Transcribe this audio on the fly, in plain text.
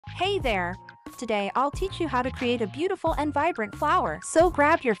Hey there! Today I'll teach you how to create a beautiful and vibrant flower. So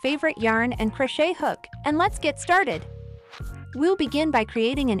grab your favorite yarn and crochet hook, and let's get started. We'll begin by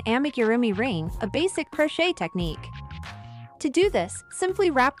creating an amigurumi ring, a basic crochet technique. To do this, simply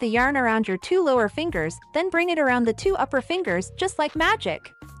wrap the yarn around your 2 lower fingers, then bring it around the 2 upper fingers just like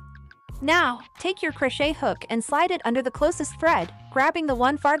magic. Now, take your crochet hook and slide it under the closest thread, grabbing the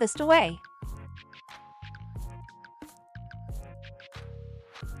one farthest away.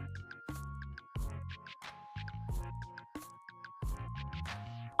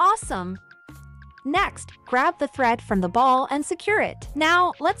 Awesome! Next, grab the thread from the ball and secure it.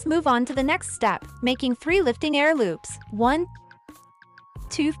 Now, let's move on to the next step, making 3 lifting air loops. 1,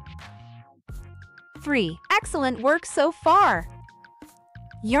 2, 3. Excellent work so far!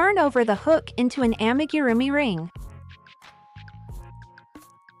 Yarn over the hook into an amigurumi ring.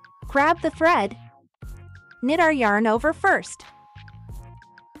 Grab the thread. Knit our yarn over first.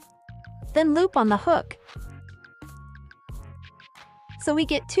 Then loop on the hook. So we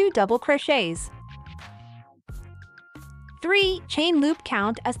get 2 double crochets. 3 chain loop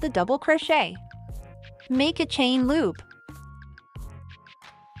count as the double crochet. Make a chain loop.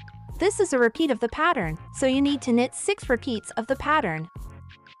 This is a repeat of the pattern, so you need to knit 6 repeats of the pattern.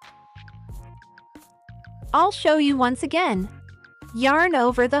 I'll show you once again. Yarn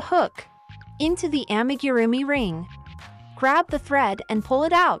over the hook. Into the amigurumi ring. Grab the thread and pull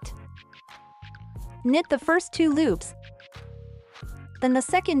it out. Knit the first 2 loops. Then the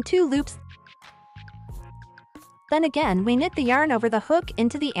second 2 loops. Then again we knit the yarn over the hook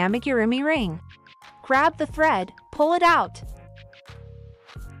into the amigurumi ring. Grab the thread, pull it out.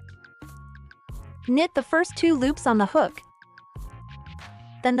 Knit the first 2 loops on the hook.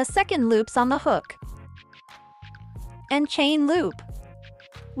 Then the second loops on the hook. And chain loop.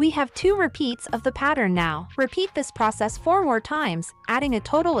 We have 2 repeats of the pattern now. Repeat this process 4 more times, adding a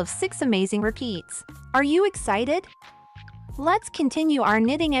total of 6 amazing repeats. Are you excited? Let's continue our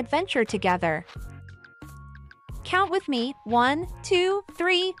knitting adventure together. Count with me. 1, 2,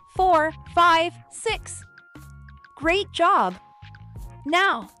 3, 4, 5, 6. Great job!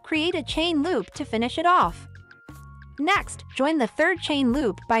 Now, create a chain loop to finish it off. Next, join the 3rd chain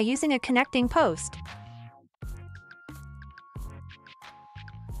loop by using a connecting post.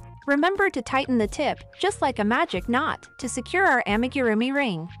 Remember to tighten the tip, just like a magic knot, to secure our amigurumi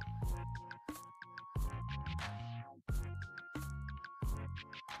ring.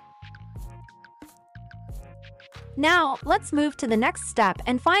 Now, let's move to the next step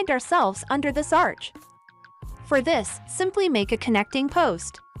and find ourselves under this arch. For this, simply make a connecting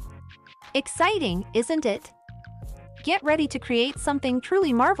post. Exciting, isn't it? Get ready to create something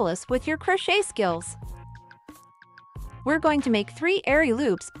truly marvelous with your crochet skills. We're going to make 3 airy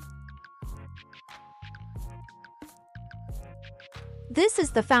loops. This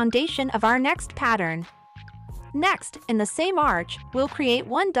is the foundation of our next pattern. Next, in the same arch, we'll create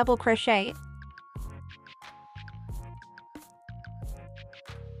 1 double crochet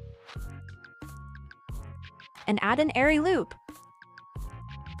and add an airy loop.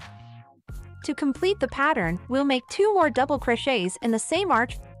 To complete the pattern, we'll make 2 more double crochets in the same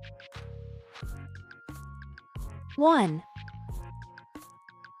arch. 1,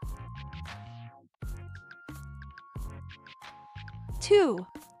 2.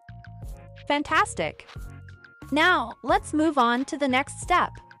 Fantastic! Now, let's move on to the next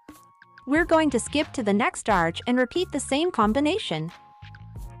step. We're going to skip to the next arch and repeat the same combination.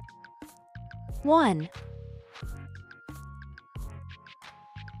 1,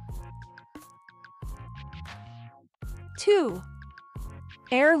 2.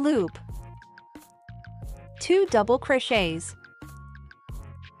 Air loop. 2 double crochets.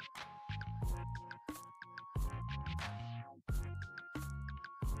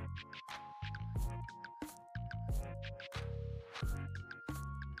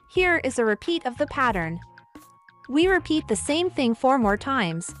 Here is a repeat of the pattern. We repeat the same thing 4 more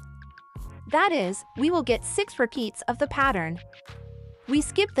times. That is, we will get 6 repeats of the pattern. We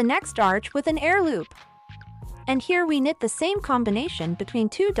skip the next arch with an air loop. And here we knit the same combination between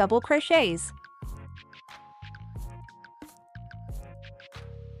 2 double crochets.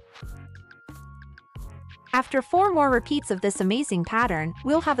 After 4 more repeats of this amazing pattern,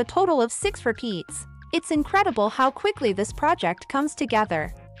 we'll have a total of 6 repeats. It's incredible how quickly this project comes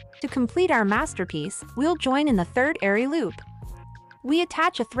together. To complete our masterpiece, we'll join in the 3rd airy loop. We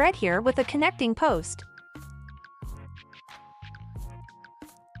attach a thread here with a connecting post.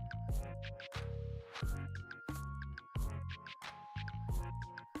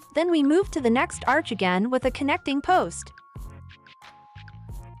 Then we move to the next arch again with a connecting post.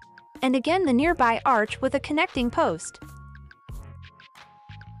 And again the nearby arch with a connecting post.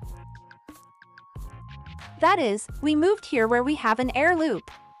 That is, we moved here where we have an air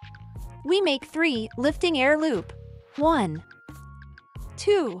loop. We make 3 lifting air loop. 1,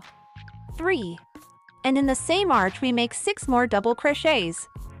 2, 3. And in the same arch we make 6 more double crochets.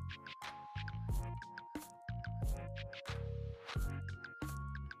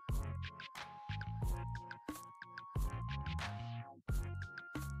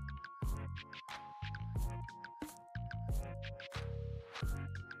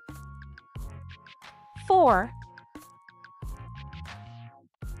 Four,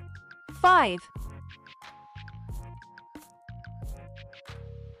 5,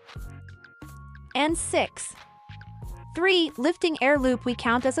 and 6. 3 lifting air loop we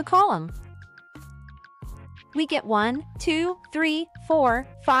count as a column. We get 1, 2, 3, 4,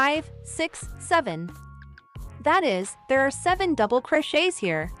 5, 6, 7. That is, there are 7 double crochets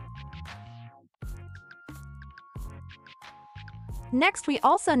here. Next, we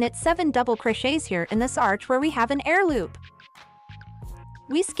also knit 7 double crochets here in this arch where we have an air loop.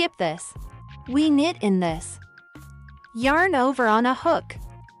 We skip this. We knit in this. Yarn over on a hook.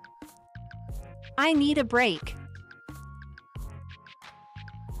 I need a break.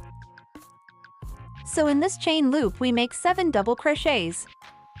 So in this chain loop we make 7 double crochets.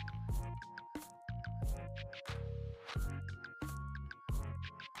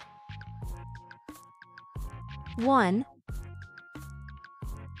 One,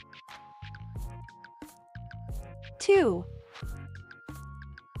 2,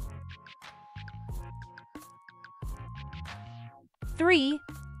 3,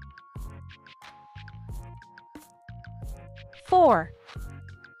 4,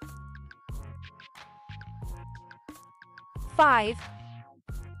 5,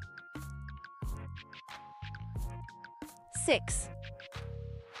 6,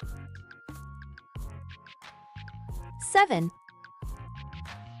 7.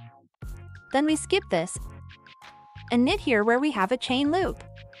 Then we skip this and knit here where we have a chain loop.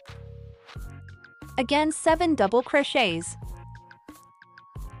 Again, 7 double crochets.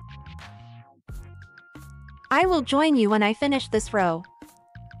 I will join you when I finish this row.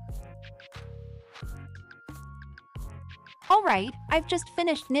 Alright, I've just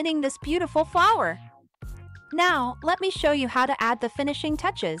finished knitting this beautiful flower. Now, let me show you how to add the finishing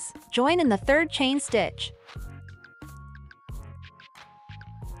touches. Join in the 3rd chain stitch.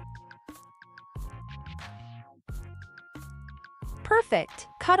 Perfect!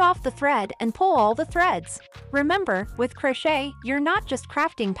 Cut off the thread and pull all the threads. Remember, with crochet, you're not just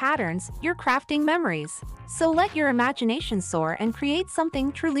crafting patterns, you're crafting memories. So let your imagination soar and create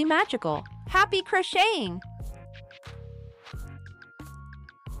something truly magical. Happy crocheting!